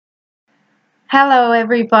Hello,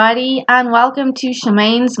 everybody, and welcome to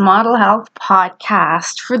Shemaine's Model Health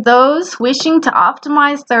Podcast. For those wishing to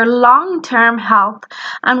optimize their long-term health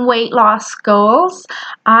and weight loss goals,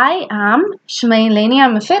 I am Shemaine Laney.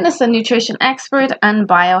 I'm a fitness and nutrition expert and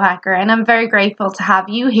biohacker, and I'm very grateful to have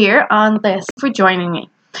you here on this for joining me.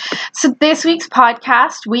 So this week's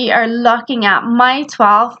podcast, we are looking at my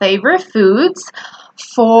 12 favorite foods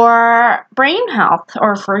for brain health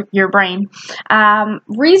or for your brain.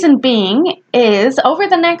 Reason being is over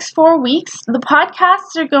the next 4 weeks, the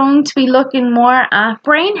podcasts are going to be looking more at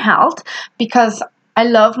brain health because I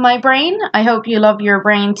love my brain. I hope you love your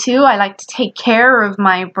brain too. I like to take care of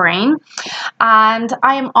my brain. And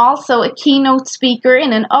I am also a keynote speaker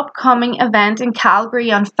in an upcoming event in Calgary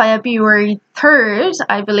on February 3rd,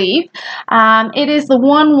 I believe. It is the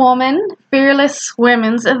One Woman Fearless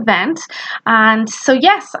Women's event. And so,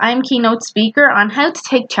 yes, I'm keynote speaker on how to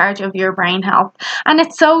take charge of your brain health. And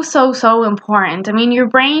it's so important. I mean, your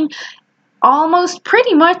brain almost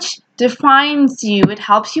pretty much defines you. It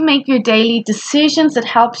helps you make your daily decisions. It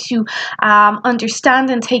helps you understand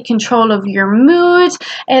and take control of your mood.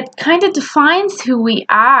 It kind of defines who we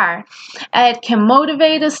are. It can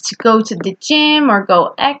motivate us to go to the gym or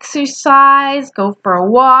go exercise, go for a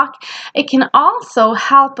walk. It can also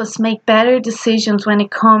help us make better decisions when it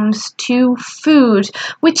comes to food,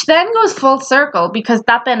 which then goes full circle because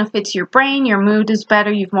that benefits your brain, your mood is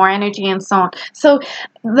better, you have more energy and so on. So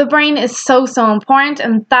the brain is so important,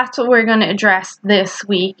 and that's what we're going to address this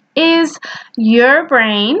week is your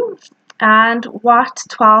brain and what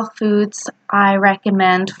 12 foods I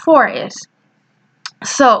recommend for it.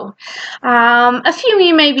 So, a few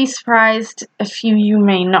you may be surprised, a few you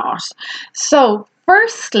may not. So,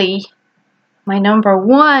 firstly, my number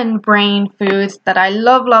one brain food that I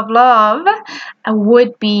love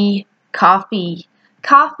would be coffee.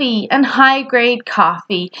 Coffee and high-grade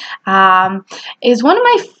coffee is one of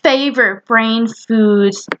my favorite brain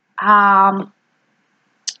foods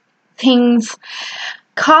things.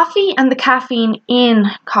 Coffee and the caffeine in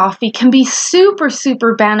coffee can be super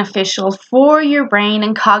beneficial for your brain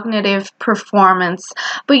and cognitive performance,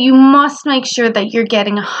 but you must make sure that you're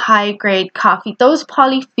getting a high-grade coffee. Those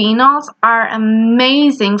polyphenols are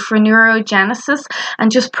amazing for neurogenesis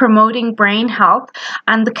and just promoting brain health,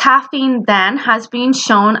 and the caffeine then has been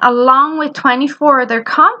shown, along with 24 other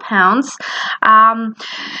compounds,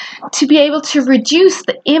 to be able to reduce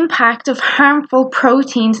the impact of harmful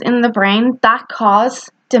proteins in the brain that cause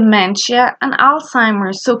dementia and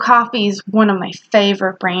Alzheimer's. So coffee is one of my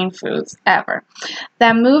favorite brain foods ever.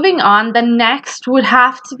 Then moving on, the next would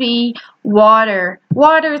have to be water.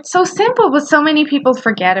 Water, it's so simple, but so many people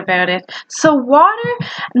forget about it. So water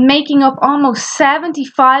making up almost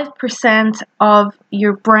 75% of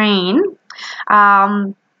your brain.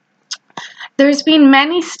 There's been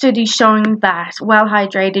many studies showing that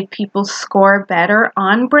well-hydrated people score better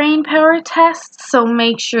on brain power tests, so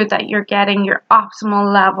make sure that you're getting your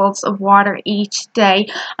optimal levels of water each day.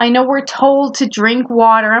 I know we're told to drink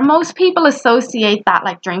water, and most people associate that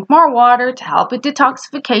like drink more water to help with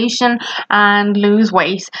detoxification and lose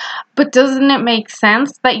weight. But doesn't it make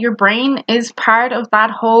sense that your brain is part of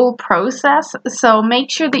that whole process? So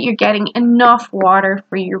make sure that you're getting enough water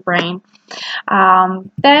for your brain.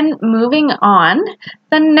 Then moving on,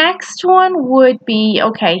 the next one would be,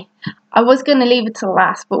 okay, I was going to leave it to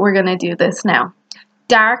last, but we're going to do this now.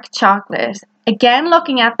 Dark chocolate. Again,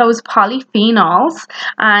 looking at those polyphenols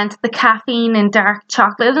and the caffeine in dark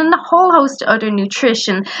chocolate and a whole host of other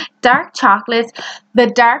nutrition. Dark chocolate, the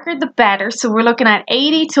darker the better. So we're looking at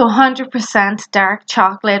 80 to 100% dark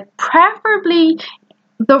chocolate, preferably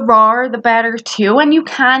the rawer the better too, and you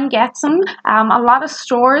can get some. A lot of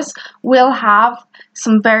stores will have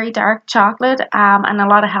some very dark chocolate, and a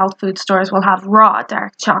lot of health food stores will have raw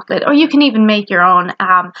dark chocolate, or you can even make your own,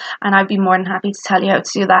 and I'd be more than happy to tell you how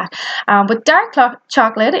to do that. But dark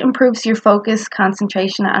chocolate improves your focus,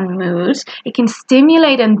 concentration, and mood. It can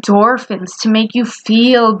stimulate endorphins to make you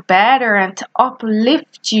feel better and to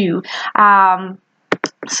uplift you.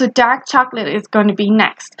 So dark chocolate is going to be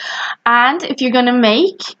next. And if you're going to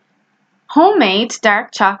make homemade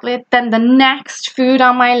dark chocolate, then the next food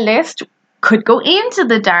on my list could go into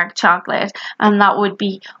the dark chocolate, and that would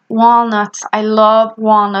be walnuts. I love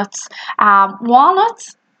walnuts.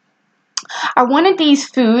 Walnuts are one of these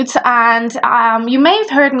foods, and you may have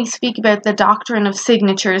heard me speak about the doctrine of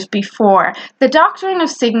signatures before. The doctrine of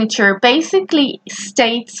signature basically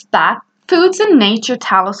states that foods in nature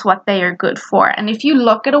tell us what they are good for. And if you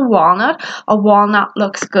look at a walnut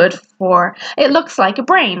looks good for, it looks like a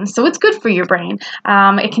brain, so it's good for your brain.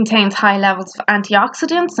 It contains high levels of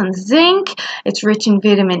antioxidants and zinc. It's rich in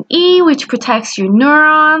vitamin E, which protects your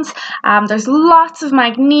neurons. There's lots of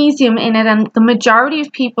magnesium in it, and the majority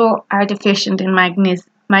of people are deficient in magnesium.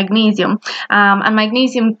 And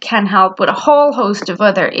magnesium can help with a whole host of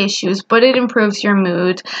other issues, but it improves your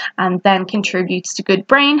mood and then contributes to good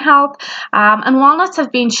brain health. And walnuts have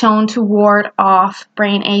been shown to ward off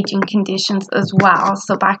brain aging conditions as well.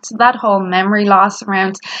 So back to that whole memory loss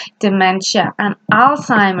around dementia and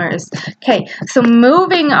Alzheimer's. Okay, so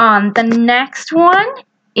moving on, the next one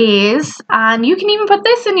is, and you can even put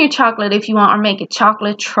this in your chocolate if you want, or make a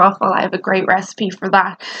chocolate truffle. I have a great recipe for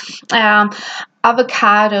that.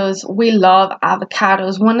 Avocados, we love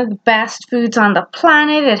avocados. One of the best foods on the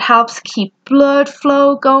planet. It helps keep blood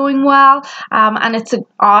flow going well, and it's an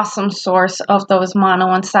awesome source of those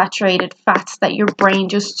monounsaturated fats that your brain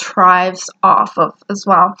just thrives off of as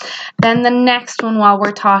well. Then the next one, while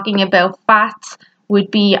we're talking about fats, would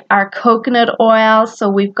be our coconut oil. So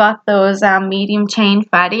we've got those medium chain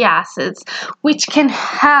fatty acids, which can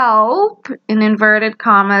help, in inverted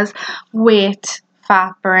commas, with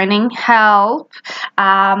fat burning,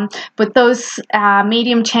 but those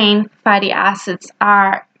medium chain fatty acids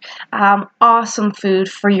are awesome food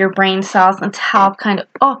for your brain cells and to help kind of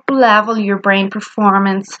up level your brain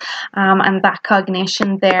performance and that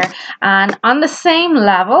cognition there. And on the same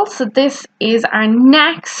level, so this is our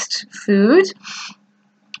next food,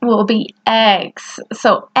 will be eggs.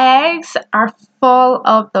 So eggs are full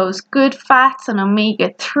of those good fats and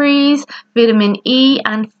omega-3s, vitamin E,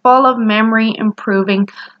 and full of memory improving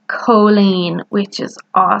choline, which is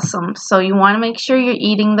awesome. So you want to make sure you're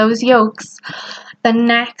eating those yolks. The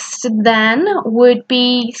next then would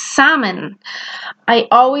be salmon. I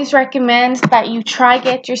always recommend that you try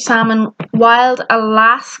get your salmon wild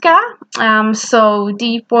Alaska. So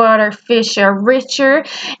deep water fish are richer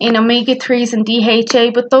in omega-3s and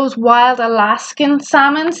DHA, but those wild Alaskan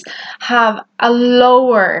salmons have a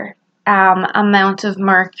lower amount of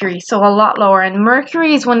mercury, so a lot lower. And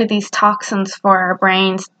mercury is one of these toxins for our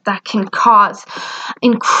brains that can cause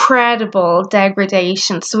incredible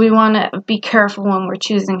degradation. So we want to be careful when we're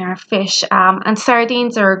choosing our fish. And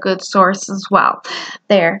sardines are a good source as well.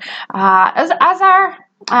 There, as are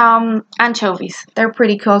anchovies. They're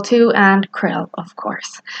pretty cool too, and krill, of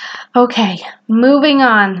course. Okay, moving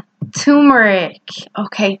on. Turmeric.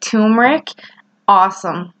 Okay, turmeric,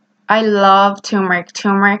 awesome. I love turmeric.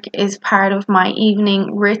 Turmeric is part of my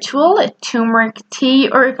evening ritual, a turmeric tea,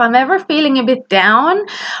 or if I'm ever feeling a bit down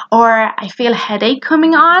or I feel a headache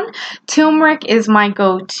coming on, turmeric is my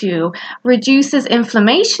go-to. Reduces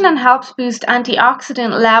inflammation and helps boost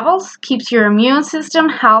antioxidant levels, keeps your immune system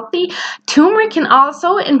healthy. Turmeric can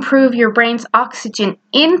also improve your brain's oxygen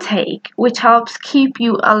intake, which helps keep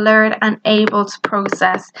you alert and able to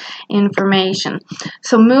process information.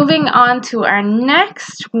 So moving on to our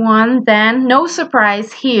next one, then, no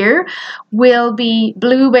surprise here, will be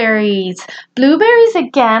blueberries. Blueberries,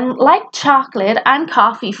 again, like chocolate and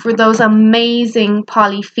coffee, for those amazing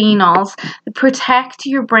polyphenols that protect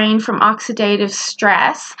your brain from oxidative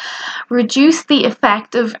stress, reduce the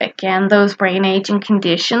effect of, again, those brain aging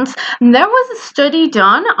conditions. And there was a study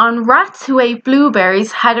done on rats who ate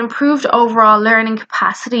blueberries had improved overall learning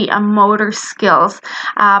capacity and motor skills,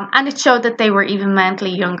 and it showed that they were even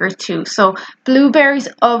mentally younger too. So blueberries,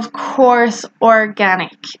 of course,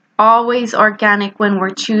 organic. Always organic when we're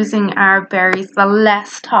choosing our berries. The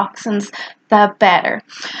less toxins, the better.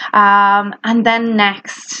 And then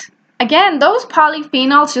next, again, those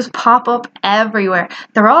polyphenols just pop up everywhere.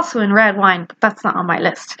 They're also in red wine, but that's not on my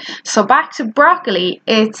list. So back to broccoli.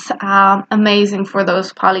 It's amazing for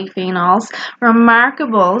those polyphenols.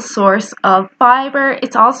 Remarkable source of fiber.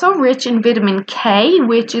 It's also rich in vitamin K,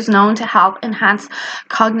 which is known to help enhance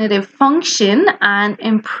cognitive function and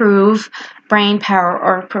improve brain power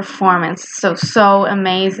or performance. So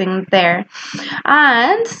amazing there.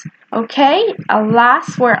 And okay,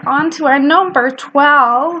 alas, we're on to our number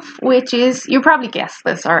 12, which is, you probably guessed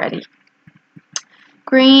this already,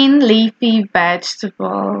 green leafy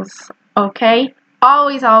vegetables. Okay,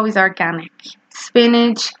 always organic.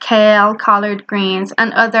 Spinach, kale, collard greens,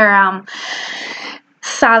 and other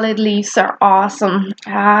salad leaves are awesome.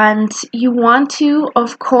 And you want to,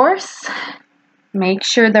 of course, make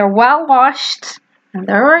sure they're well washed and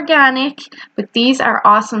they're organic, but these are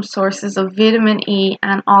awesome sources of vitamin E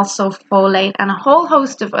and also folate and a whole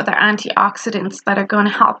host of other antioxidants that are going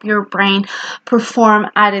to help your brain perform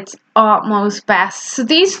at its utmost best. So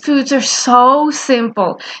these foods are so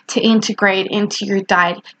simple to integrate into your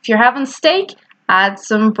diet. If you're having steak, add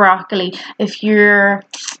some broccoli. If you're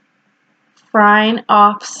frying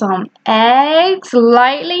up some eggs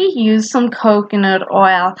lightly, use some coconut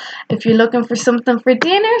oil. If you're looking for something for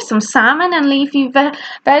dinner, some salmon and leafy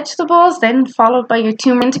vegetables, then followed by your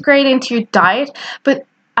tuna, integrate into your diet. But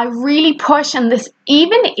I really push, and this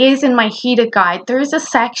even is in my HEDA guide. There is a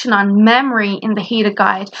section on memory in the HEDA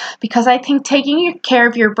guide because I think taking care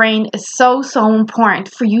of your brain is so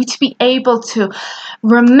important for you to be able to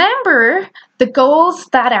remember the goals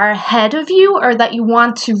that are ahead of you or that you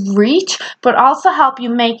want to reach, but also help you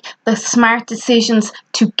make the smart decisions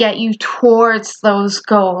to get you towards those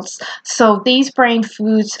goals. So these brain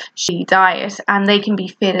foods should be diet and they can be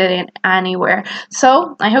fitted in anywhere.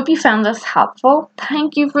 So I hope you found this helpful.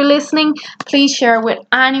 Thank you for listening. Please share with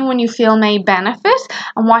anyone you feel may benefit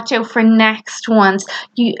and watch out for next ones.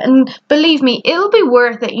 And believe me, it'll be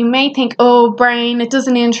worth it. You may think, oh, brain, it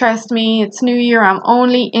doesn't interest me. It's New Year. I'm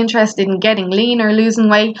only interested in getting lean or losing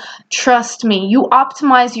weight. Trust me, you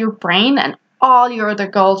optimize your brain and all your other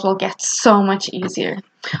goals will get so much easier.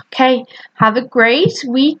 Okay, have a great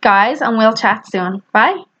week, guys, and we'll chat soon.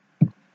 Bye.